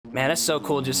Man, that's so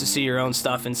cool just to see your own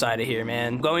stuff inside of here,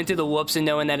 man. Going through the whoops and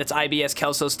knowing that it's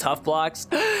Ibskelso's tough blocks.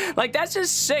 Like, that's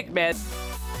just sick, man.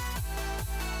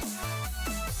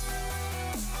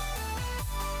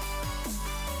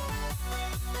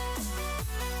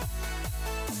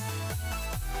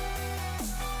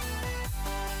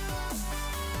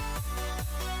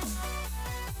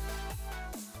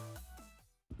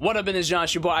 What up, in this John?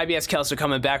 It's your boy Ibskelso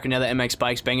coming back with another MX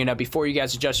Bikes banging up. Before you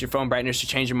guys adjust your phone brightness to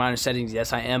change your monitor settings,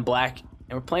 yes, I am black,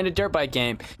 and we're playing a dirt bike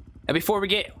game. And before we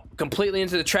get completely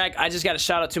into the track, I just got a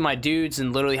shout out to my dudes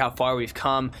and literally how far we've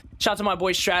come. Shout out to my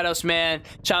boy Stratos, man.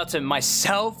 Shout out to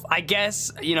myself, I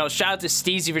guess. You know, shout out to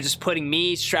Steezy for just putting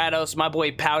me, Stratos, my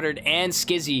boy Powdered, and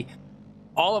Skizzy,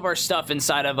 all of our stuff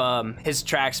inside of his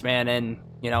tracks, man. And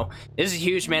you know, this is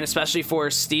huge, man, especially for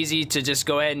Steezy to just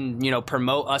go ahead and, you know,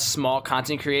 promote us small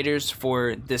content creators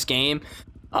for this game.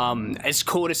 It's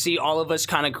cool to see all of us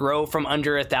kind of grow from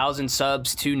under 1,000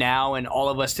 subs to now, and all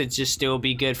of us to just still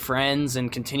be good friends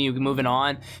and continue moving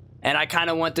on. And I kind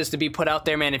of want this to be put out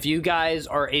there, man. If you guys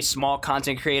are a small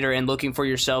content creator and looking for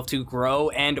yourself to grow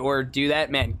and or do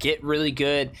that, man, get really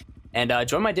good. And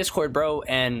join my Discord, bro,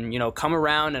 and, you know, come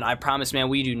around. And I promise, man,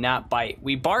 we do not bite.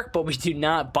 We bark, but we do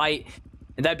not bite.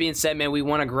 And that being said, man, we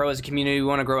want to grow as a community. We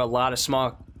want to grow a lot of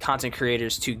small content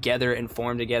creators together and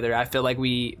form together. I feel like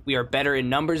we are better in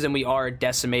numbers than we are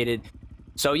decimated.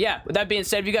 So yeah, with that being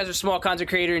said, if you guys are a small content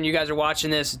creator and you guys are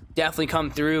watching this, definitely come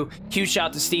through. Huge shout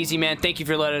out to Steezy, man. Thank you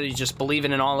for literally just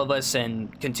believing in all of us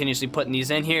and continuously putting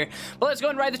these in here. But let's go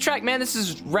and ride the track, man. This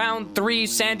is round 3,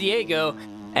 San Diego.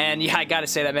 And yeah, I gotta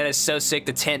say that, man, it's so sick.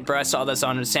 The tent, bro, I saw this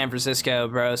on San Francisco,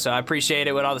 bro. So I appreciate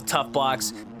it with all the tough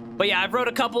blocks. But yeah, I've rode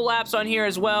a couple laps on here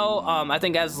as well. I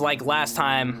think as like last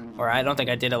time, or I don't think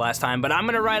I did it last time, but I'm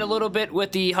going to ride a little bit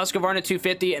with the HUSQVARNA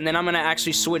 250, and then I'm going to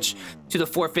actually switch to the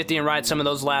 450 and ride some of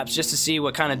those laps just to see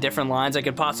what kind of different lines I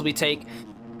could possibly take.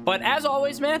 But as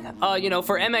always, man, you know,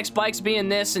 for MX Bikes being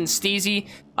this and Steezy,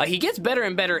 he gets better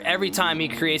and better every time he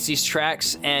creates these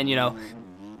tracks. And, you know,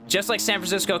 just like San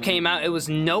Francisco came out, it was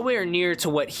nowhere near to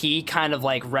what he kind of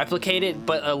like replicated,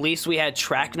 but at least we had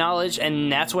track knowledge. And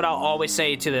that's what I'll always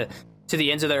say to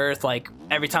the ends of the earth, like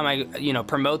every time I, you know,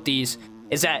 promote these,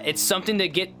 is that it's something to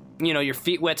get, you know, your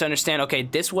feet wet to understand, okay,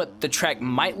 this is what the track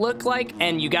might look like,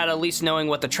 and you got at least knowing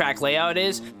what the track layout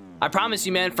is. I promise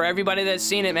you, man, for everybody that's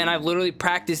seen it, man, I've literally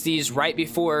practiced these right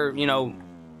before, you know,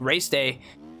 race day.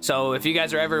 So if you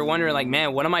guys are ever wondering, like,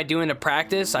 man, what am I doing to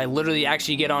practice? I literally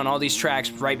actually get on all these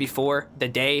tracks right before the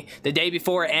day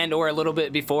before and or a little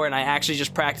bit before, and I actually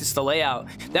just practice the layout.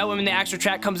 That way when the actual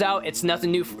track comes out, it's nothing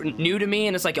new to me,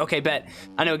 and it's like, okay, bet,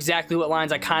 I know exactly what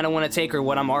lines I kind of want to take or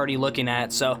what I'm already looking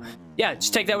at. So yeah,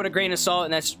 just take that with a grain of salt.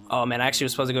 And that's, oh man, I actually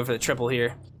was supposed to go for the triple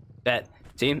here. Bet.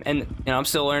 See, and you know, I'm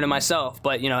still learning myself,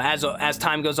 but you know, as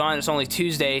time goes on, it's only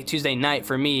Tuesday night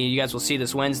for me. You guys will see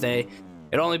this Wednesday.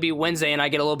 It'll only be Wednesday, and I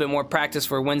get a little bit more practice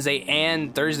for Wednesday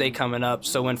and Thursday coming up,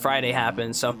 so when Friday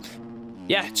happens. So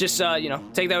yeah, just you know,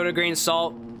 take that with a grain of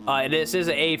salt. This is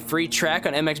a free track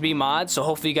on MXB Mods, so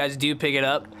hopefully you guys do pick it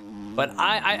up. But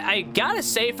I gotta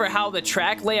say, for how the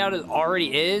track layout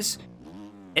already is,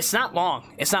 it's not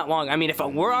long. It's not long. I mean, if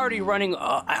we're already running,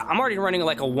 I'm already running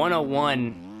like a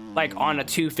 101, like on a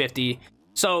 250.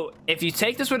 So if you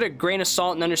take this with a grain of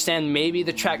salt and understand maybe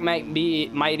the track might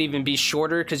even be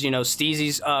shorter, because, you know,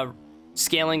 Steezy's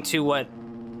scaling to what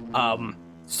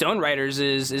Stone Riders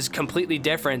is completely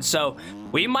different. So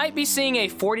we might be seeing a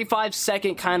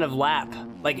 45-second kind of lap,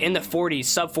 like in the 40s,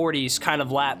 sub 40s kind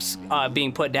of laps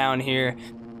being put down here,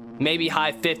 maybe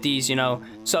high 50s, you know.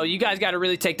 So you guys got to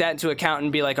really take that into account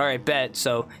and be like, all right, bet.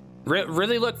 So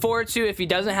really look forward to, if he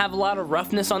doesn't have a lot of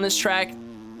roughness on this track,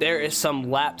 there is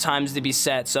some lap times to be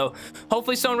set. So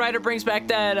hopefully Stone Rider brings back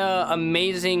that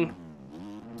amazing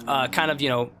kind of, you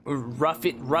know,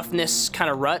 roughness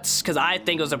kind of ruts, because I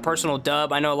think it was a personal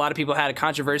dub. I know a lot of people had a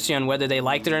controversy on whether they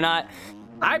liked it or not.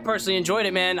 I personally enjoyed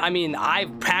it, man. I mean, I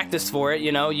practiced for it.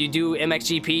 You know, you do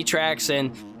MXGP tracks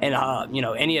and you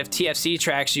know, any of TFC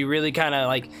tracks, you really kind of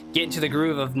like get into the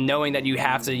groove of knowing that you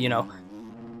have to, you know,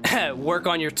 work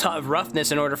on your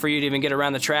roughness in order for you to even get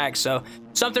around the track. So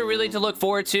something really to look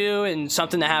forward to and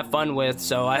something to have fun with.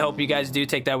 So I hope you guys do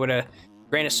take that with a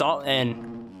grain of salt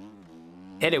and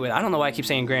hit it with, I don't know why I keep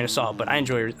saying grain of salt, but I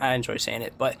enjoy saying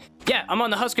it. But yeah, I'm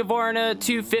on the HUSQVARNA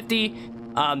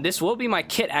 250. This will be my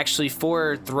kit actually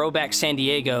for Throwback San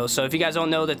Diego. So if you guys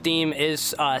don't know, the theme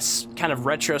is kind of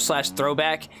retro slash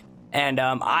throwback. And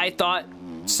I thought,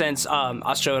 since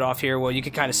I'll show it off here, well, you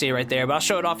can kind of see it right there, but I'll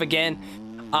show it off again.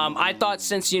 I thought,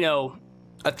 since, you know,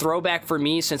 a throwback for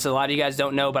me, since a lot of you guys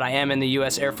don't know, but I am in the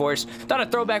U.S. Air Force, thought a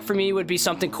throwback for me would be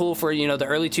something cool for, you know, the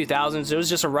early 2000s. It was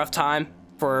just a rough time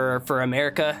for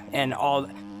America and all,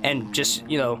 and just,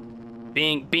 you know,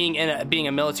 being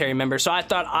a military member. So I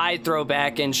thought I'd throw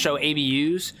back and show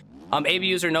ABUs.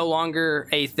 ABUs are no longer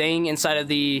a thing inside of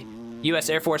the U.S.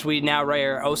 Air Force. We now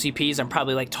wear OCPs. I'm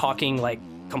probably like talking like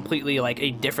completely like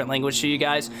a different language to you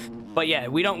guys, but yeah,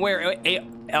 we don't wear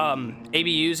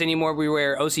ABUs anymore. We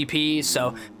wear OCPs.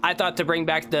 So I thought to bring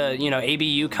back the, you know,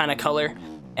 ABU kind of color,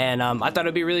 and I thought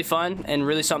it'd be really fun and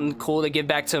really something cool to give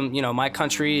back to, you know, my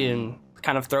country, and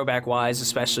kind of throwback wise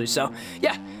especially. So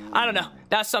yeah, I don't know,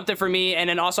 that's something for me. And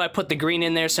then also I put the green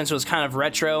in there since it was kind of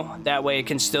retro, that way it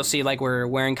can still see like we're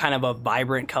wearing kind of a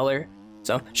vibrant color,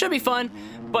 so should be fun.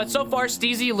 But so far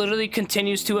Steezy literally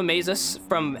continues to amaze us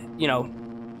from, you know,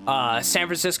 San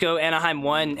Francisco, Anaheim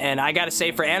 1, and I gotta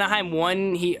say for Anaheim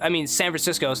 1, San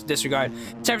Francisco, disregard.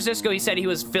 San Francisco, he said he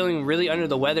was feeling really under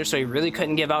the weather, so he really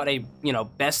couldn't give out a, you know,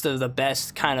 best of the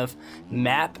best kind of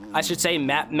map, I should say,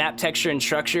 map texture and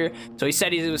structure. So he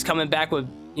said he was coming back with,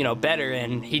 you know, better,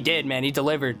 and he did, man, he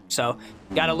delivered. So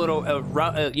got a little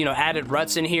you know, added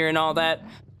ruts in here and all that,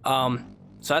 so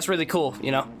that's really cool,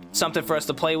 you know, something for us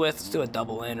to play with. Let's do a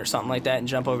double in or something like that and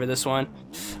jump over this one.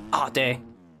 Oh dang.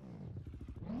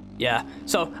 Yeah,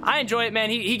 so I enjoy it,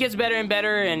 man. He gets better and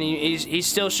better, and he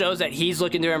still shows that he's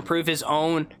looking to improve his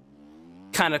own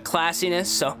kind of classiness.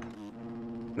 So,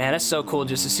 man, that's so cool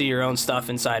just to see your own stuff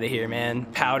inside of here, man.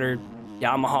 Powdered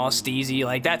Yamaha Steezy,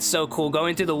 like that's so cool.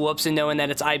 Going through the whoops and knowing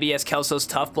that it's Ibskelso's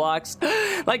tough blocks,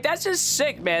 like that's just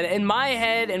sick, man. In my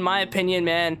head, in my opinion,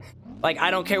 man, like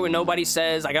I don't care what nobody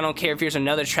says. Like I don't care if there's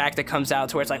another track that comes out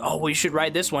to where it's like, oh, well, you should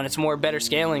ride this one. It's more better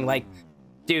scaling. Like,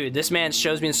 dude, this man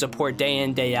shows me the support day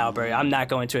in, day out, bro. I'm not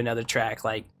going to another track.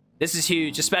 Like, this is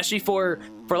huge, especially for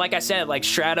like I said, like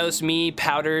Stratos, me,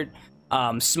 Powdered,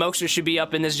 Smokester should be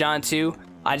up in this John too.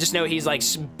 I just know he's like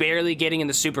barely getting in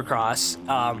the Supercross,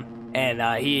 and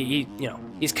he you know,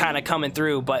 he's kind of coming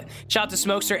through. But shout out to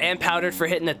Smokester and Powdered for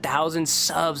hitting 1,000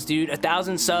 subs, dude.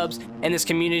 1,000 subs in this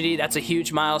community. That's a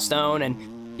huge milestone. And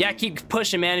yeah, keep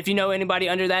pushing, man. If you know anybody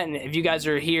under that, and if you guys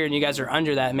are here and you guys are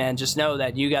under that, man, just know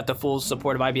that you got the full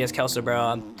support of Ibskelso,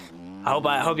 bro.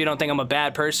 I hope you don't think I'm a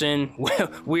bad person,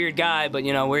 weird guy, but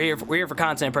you know, we're here for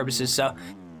content purposes. So,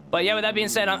 but yeah, with that being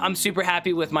said, I'm super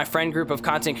happy with my friend group of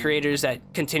content creators that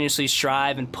continuously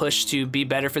strive and push to be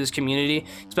better for this community,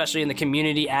 especially in the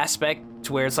community aspect,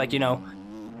 to where it's like, you know,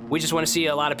 we just want to see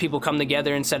a lot of people come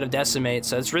together instead of decimate.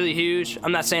 So it's really huge.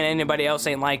 I'm not saying anybody else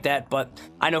ain't like that, but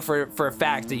I know for a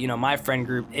fact that, you know, my friend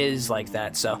group is like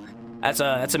that. So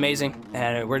that's amazing,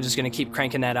 and we're just gonna keep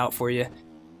cranking that out for you.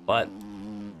 But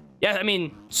yeah, I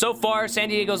mean, so far San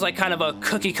Diego's like kind of a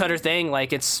cookie cutter thing.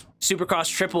 Like it's Supercross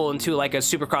triple into like a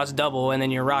Supercross double, and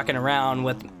then you're rocking around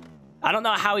with, I don't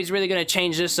know how he's really gonna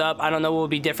change this up. I don't know what will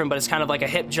be different, but it's kind of like a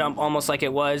hip jump, almost like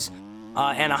it was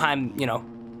Anaheim, you know,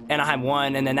 Anaheim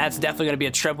 1, and then that's definitely going to be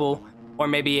a triple or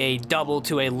maybe a double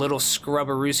to a little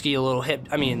scrubberooski, a little hip,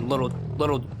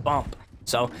 little bump.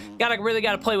 So really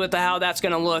gotta play with how that's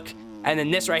going to look. And then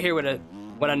this right here with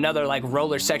another like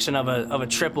roller section of a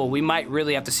triple, we might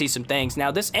really have to see some things.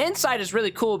 Now this inside is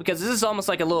really cool because this is almost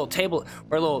like a little table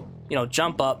or a little, you know,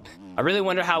 jump up. I really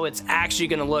wonder how it's actually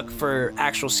going to look for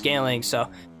actual scaling.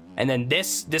 So, and then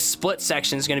this split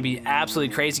section is going to be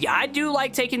absolutely crazy. I do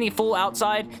like taking the full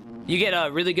outside. You get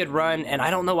a really good run, and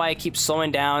I don't know why I keep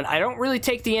slowing down. I don't really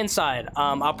take the inside.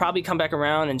 I'll probably come back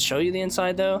around and show you the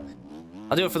inside though.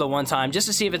 I'll do it for the one time just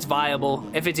to see if it's viable,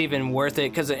 if it's even worth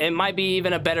it, because it might be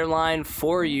even a better line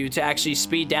for you to actually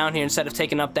speed down here instead of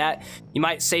taking up that. You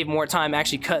might save more time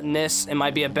actually cutting this. It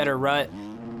might be a better rut.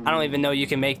 I don't even know you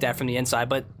can make that from the inside,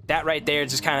 but that right there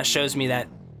just kind of shows me that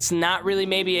it's not really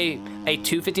maybe a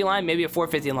 250 line, maybe a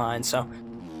 450 line. So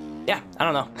yeah, I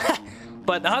don't know.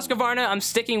 But the HUSQVARNA, I'm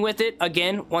sticking with it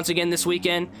again, once again this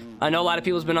weekend. I know a lot of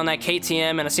people's been on that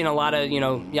KTM, and I've seen a lot of, you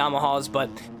know, Yamahas, but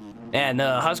and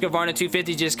HUSQVARNA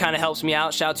 250 just kind of helps me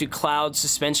out. Shout out to Cloud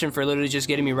Suspension for literally just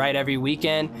getting me right every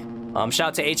weekend. Shout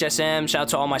out to HSM, shout out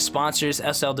to all my sponsors,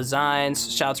 SL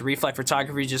Designs, shout out to Reflect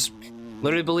Photography, just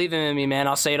literally believing in me, man.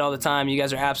 I'll say it all the time. You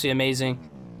guys are absolutely amazing.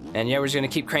 And yeah, we're just gonna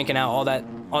keep cranking out all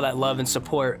that love and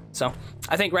support. So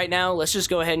I think right now, let's just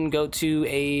go ahead and go to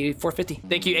a 450.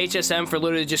 Thank you HSM for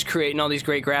literally just creating all these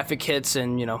great graphic hits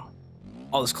and, you know,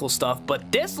 all this cool stuff.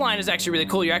 But this line is actually really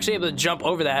cool. You're actually able to jump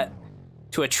over that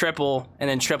to a triple and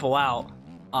then triple out.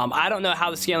 I don't know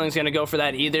how the scaling is gonna go for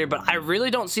that either, but I really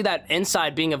don't see that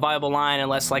inside being a viable line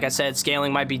unless, like I said,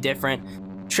 scaling might be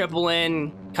different. Triple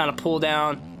in, kind of pull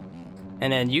down,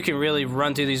 and then you can really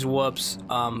run through these whoops.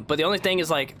 But the only thing is,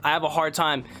 like, I have a hard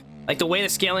time, like the way the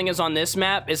scaling is on this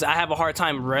map is I have a hard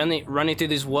time running through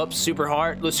these whoops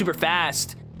super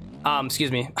fast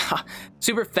excuse me,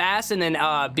 super fast, and then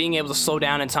being able to slow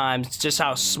down in time, just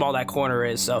how small that corner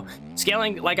is. So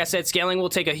scaling, like I said, scaling will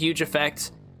take a huge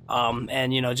effect.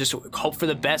 And you know, just hope for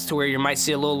the best to where you might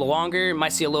see a little longer,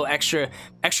 might see a little extra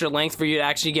length for you to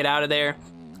actually get out of there.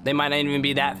 They might not even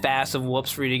be that fast of whoops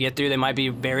for you to get through. They might be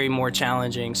very more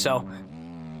challenging. So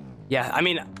yeah, I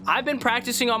mean, I've been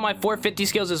practicing on my 450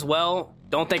 skills as well.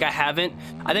 Don't think I haven't.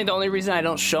 I think the only reason I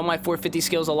don't show my 450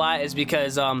 skills a lot is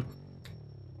because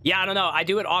yeah, I don't know, I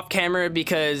do it off camera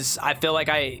because I feel like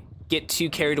I get too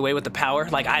carried away with the power.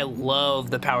 Like, I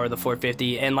love the power of the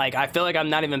 450, and like I feel like I'm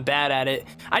not even bad at it.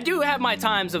 I do have my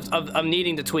times of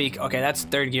needing to tweak. Okay, that's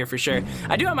third gear for sure.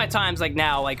 I do have my times like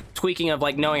now, like tweaking of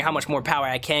like knowing how much more power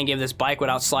I can give this bike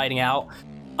without sliding out.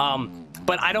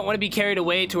 But I don't want to be carried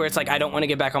away to where it's like I don't want to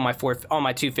get back on my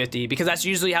 250, because that's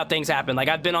usually how things happen. Like,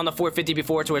 I've been on the 450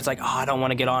 before to where it's like, oh, I don't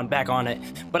want to get back on it,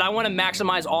 but I want to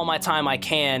maximize all my time I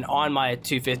can on my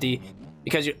 250.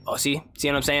 Because you see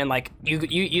what I'm saying? Like,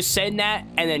 you send that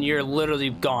and then you're literally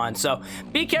gone. So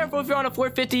be careful if you're on a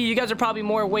 450. You guys are probably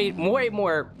way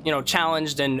more, you know,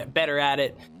 challenged and better at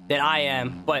it than I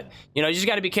am. But you know, you just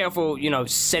got to be careful, you know,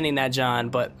 sending that John.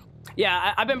 But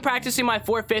yeah, I've been practicing my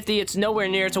 450. It's nowhere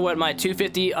near to what my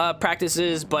 250 practice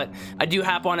is, but I do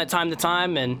hop on it time to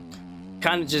time and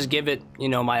kind of just give it, you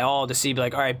know, my all to see,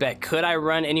 like, all right, bet, could I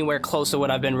run anywhere close to what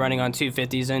I've been running on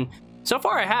 250s? And so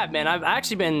far I have, man. I've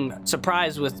actually been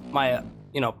surprised with my,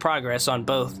 you know, progress on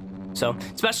both. So,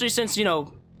 especially since, you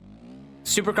know,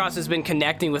 Supercross has been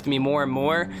connecting with me more and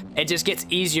more, it just gets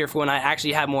easier for when I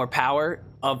actually have more power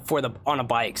on a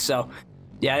bike. So,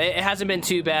 yeah, it hasn't been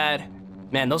too bad.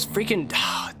 Man, those freaking,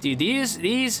 dude,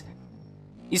 these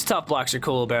tough blocks are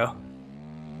cool, bro.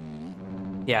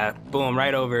 Yeah, boom,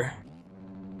 right over.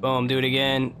 Boom, do it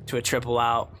again to a triple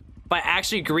out. If I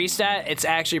actually grease that, it's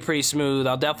actually pretty smooth.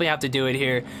 I'll definitely have to do it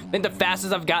here. I think the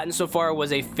fastest I've gotten so far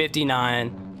was a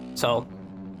 59. So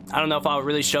I don't know if I'll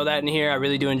really show that in here. I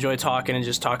really do enjoy talking and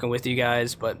just talking with you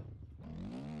guys, but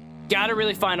gotta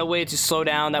really find a way to slow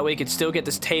down. That way you could still get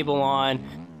this table on,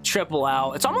 triple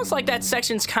out. It's almost like that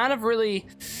section's kind of really,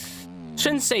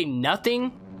 shouldn't say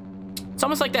nothing. It's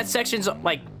almost like that section's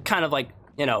like kind of like,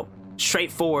 you know,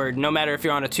 straightforward, no matter if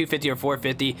you're on a 250 or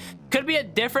 450. Could be a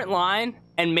different line,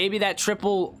 and maybe that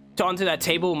triple onto that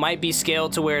table might be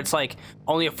scaled to where it's like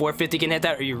only a 450 can hit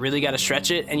that, or you really got to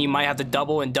stretch it and you might have to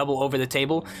double over the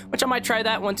table, which I might try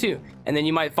that one too, and then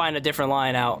you might find a different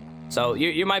line out. So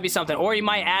you might be something, or you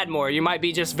might add more. You might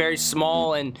be just very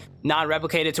small and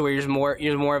non-replicated to where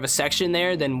you're more of a section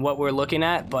there than what we're looking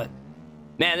at. But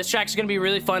man, this track is gonna be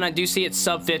really fun. I do see it's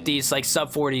sub 50s, like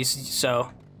sub 40s,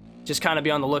 so just kind of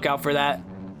be on the lookout for that.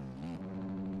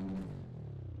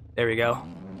 There we go.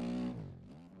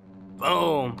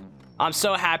 Boom. I'm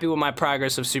so happy with my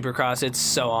progress of Supercross. It's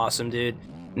so awesome, dude.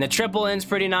 And the triple in's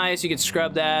pretty nice. You could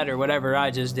scrub that or whatever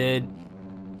I just did.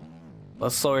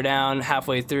 Let's slow her down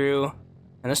halfway through,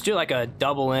 and let's do like a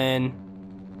double in.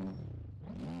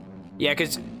 Yeah,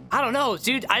 because I don't know,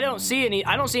 dude. I don't see any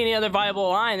other viable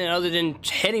line other than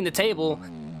hitting the table.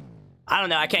 I don't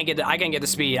know. I can't get the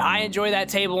speed. I enjoy that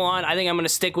table on. I think I'm gonna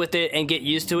stick with it and get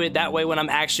used to it. That way, when I'm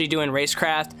actually doing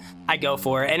racecraft, I go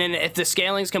for it. And then if the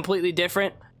scaling's completely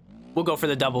different, we'll go for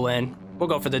the double in. We'll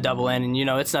go for the double in, and you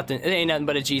know, it's nothing. It ain't nothing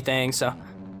but a G thing. So,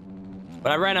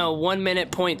 but I ran a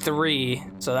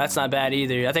 1:03, so that's not bad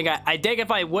either. I think I think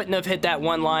if I wouldn't have hit that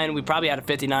one line, we probably had a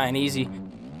 59 easy.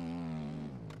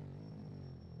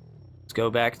 Let's go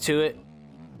back to it.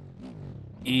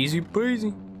 Easy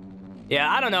breezy. Yeah,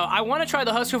 I don't know. I want to try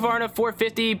the HUSQVARNA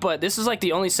 450, but this is like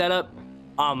the only setup.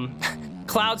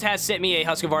 Clouds has sent me a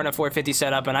HUSQVARNA 450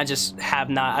 setup, and I just have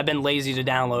not. I've been lazy to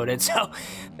download it. So,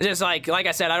 just like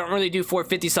I said, I don't really do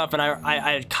 450 stuff, and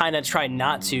I kind of try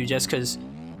not to just because.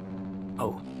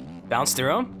 Oh, bounce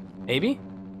through him? Maybe?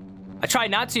 I try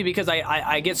not to because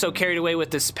I get so carried away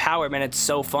with this power, man. It's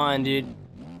so fun, dude.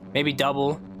 Maybe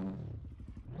double.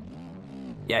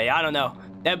 Yeah, I don't know.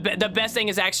 The best thing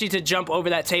is actually to jump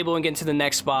over that table and get into the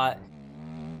next spot.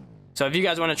 So if you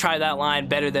guys want to try that line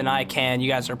better than I can, you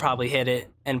guys will probably hit it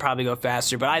and probably go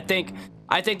faster. But I think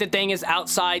the thing is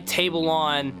outside, table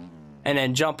on, and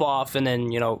then jump off, and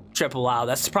then, you know, triple out.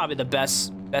 That's probably the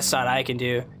best side I can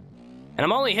do. And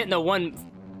I'm only hitting the one.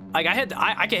 Like I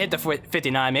can hit the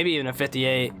 59, maybe even a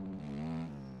 58.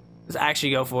 Let's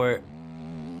actually go for it.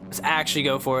 Let's actually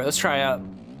go for it. Let's try up.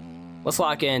 Let's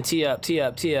lock in. Tee up, tee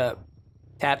up, tee up.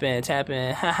 Tap in, tap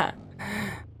in. Haha.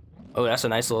 Oh, that's a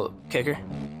nice little kicker.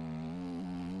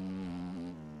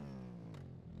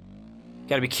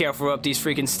 Gotta be careful up these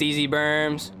freaking steezy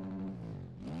berms.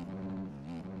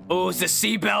 Oh, it's the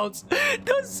seatbelts.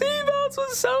 The seatbelts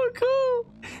was so cool.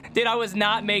 Dude, I was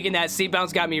not making that. Seat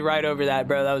bounce got me right over that,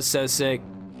 bro. That was so sick.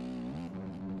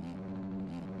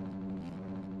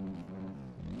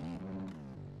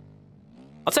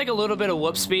 I'll take a little bit of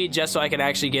whoop speed just so I can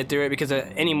actually get through it, because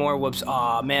any more whoops.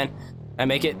 Aw, man. I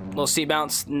make it. Little seat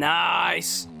bounce.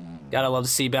 Nice. Gotta love the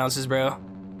seat bounces, bro.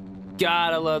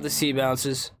 Gotta love the seat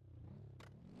bounces.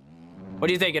 What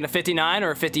are you thinking? A 59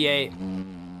 or a 58?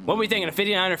 What were we thinking? A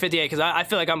 59 or 58? Because I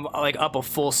feel like I'm like up a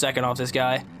full second off this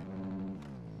guy.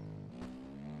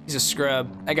 He's a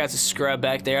scrub. That guy's a scrub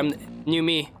back there. I'm new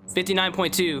me.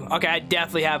 59.2. Okay, I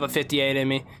definitely have a 58 in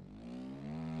me.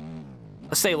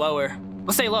 Let's stay lower.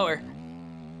 Let's stay lower.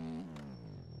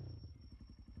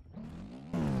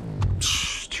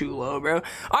 Too low, bro. All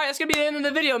right, that's gonna be the end of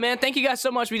the video, man. Thank you guys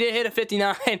so much. We did hit a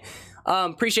 59.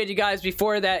 Appreciate you guys.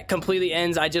 Before that completely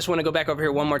ends, I just want to go back over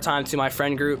here one more time to my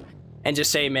friend group and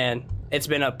just say, man, it's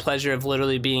been a pleasure of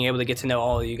literally being able to get to know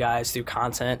all of you guys through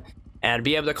content and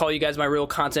be able to call you guys my real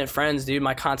content friends, dude.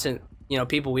 My content, you know,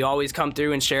 people. We always come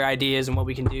through and share ideas and what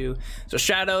we can do. So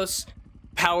Shadows,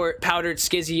 Powdered,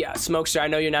 Skizzy, Smokester, I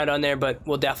know you're not on there, but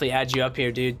we'll definitely add you up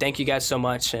here, dude. Thank you guys so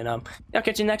much, and I'll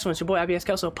catch you next one. It's your boy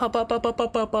Ibskelso.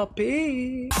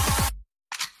 Peace.